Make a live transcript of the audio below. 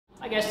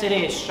My guest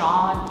today is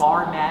Sean,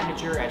 bar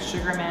manager at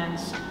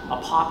Sugarman's, a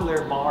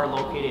popular bar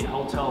located in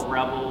Hotel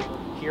Rebel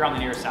here on the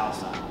near south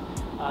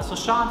side. So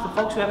Sean, for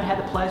folks who haven't had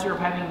the pleasure of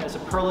having a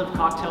superlative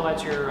cocktail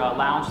at your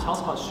lounge, tell us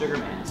about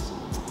Sugarman's.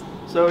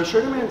 So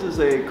Sugarman's is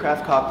a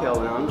craft cocktail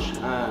lounge.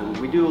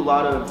 We do a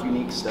lot of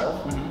unique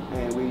stuff,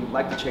 and we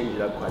like to change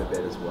it up quite a bit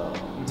as well.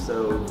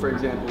 So for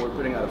example, we're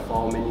putting out a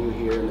fall menu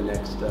here in the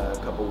next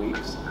couple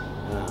weeks.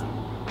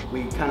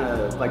 We kind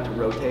of like to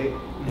rotate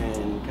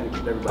and kind of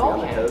keep everybody on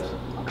their toes.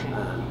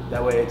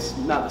 That way it's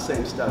not the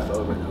same stuff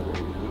over and over.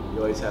 You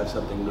always have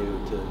something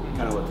new to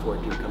kind of look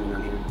forward to coming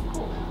on here.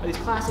 Cool. Are these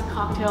classic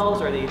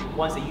cocktails, or are they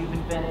ones that you've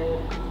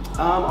invented?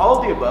 All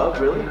of the above,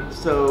 really.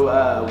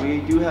 So we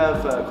do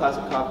have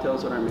classic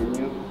cocktails on our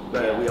menu,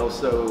 but we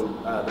also,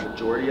 the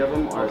majority of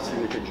them are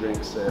signature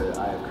drinks that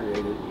I have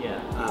created.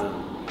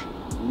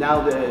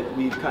 Now that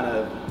we've kind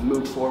of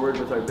moved forward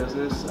with our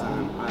business,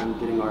 I'm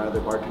getting our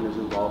other bartenders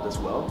involved as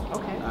well.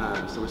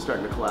 So we're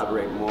starting to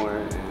collaborate more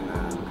and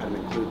kind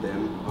of include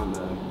them on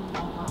the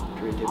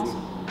creativity.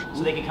 Awesome.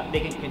 So they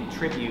can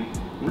contribute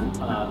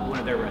one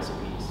of their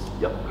recipes.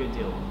 Yep. Good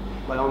deal.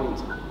 By all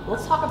means.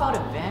 Let's talk about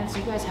events.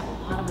 You guys have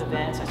a lot of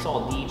events. I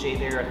saw a DJ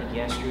there, I think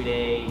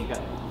yesterday. You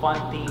got fun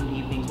themed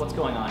evenings. What's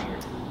going on here?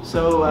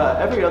 So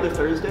every other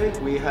Thursday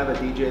we have a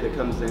DJ that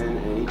comes in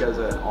and he does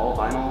an all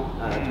vinyl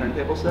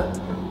turntable set.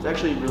 It's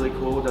actually really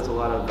cool. Does a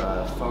lot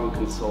of funk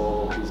and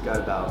soul. He's got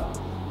about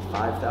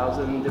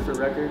 5,000 different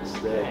records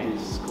that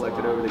he's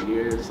collected over the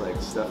years,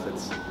 like stuff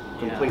that's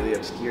completely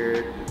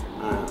obscure.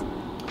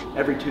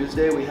 Every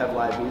Tuesday we have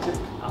live music.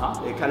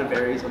 It kind of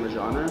varies on the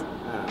genre.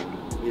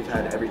 We've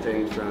had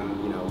everything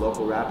from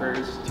local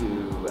rappers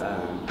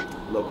to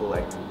local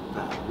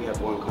we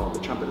have one called the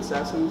Trumpet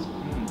Assassins.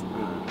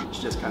 It's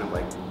just kind of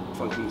like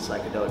funky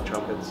psychedelic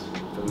trumpets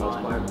for the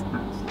most part.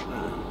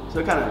 So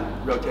it kind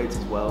of rotates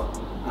as well.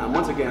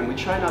 Once again, we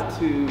try not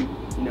to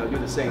do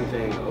the same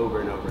thing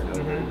over and over and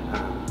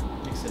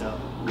over. Mix it up.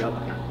 Yep.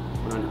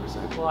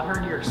 100%. Well, I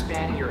heard you're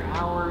expanding your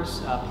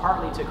hours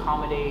partly to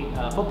accommodate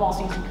football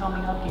season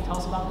coming up. Can you tell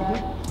us about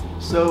that?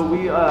 So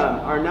we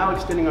are now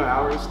extending our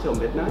hours till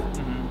midnight.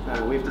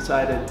 We've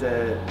decided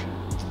that,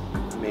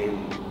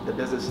 the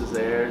business is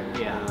there.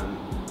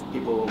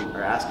 People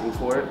are asking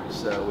for it,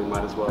 so we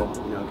might as well,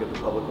 give the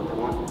public what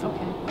they want.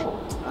 Okay, cool.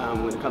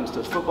 When it comes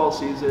to football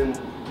season,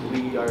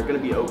 we are going to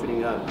be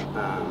opening up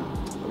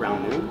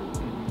around noon.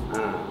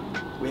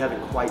 We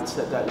haven't quite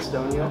set that in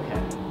stone yet.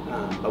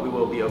 But we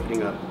will be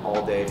opening up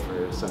all day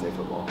for Sunday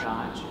football.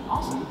 Gotcha.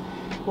 Awesome.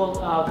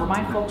 Well,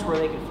 remind folks where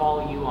they can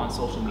follow you on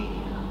social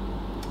media.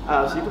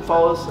 So you can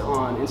follow us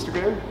on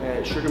Instagram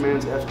at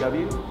Sugarman's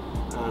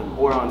FW,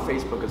 or on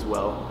Facebook as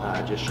well,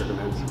 just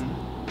Sugarman's.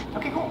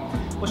 Okay, cool.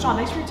 Well, Sean,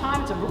 thanks for your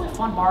time. It's a really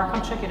fun bar.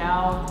 Come check it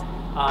out.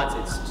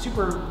 It's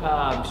super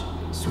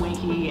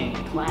swanky and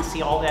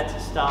classy, all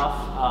that stuff.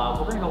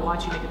 We're going to go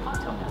watch you make a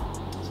cocktail now.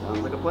 Sounds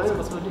like a plan. So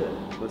let's go do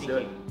it. Let's do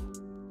it.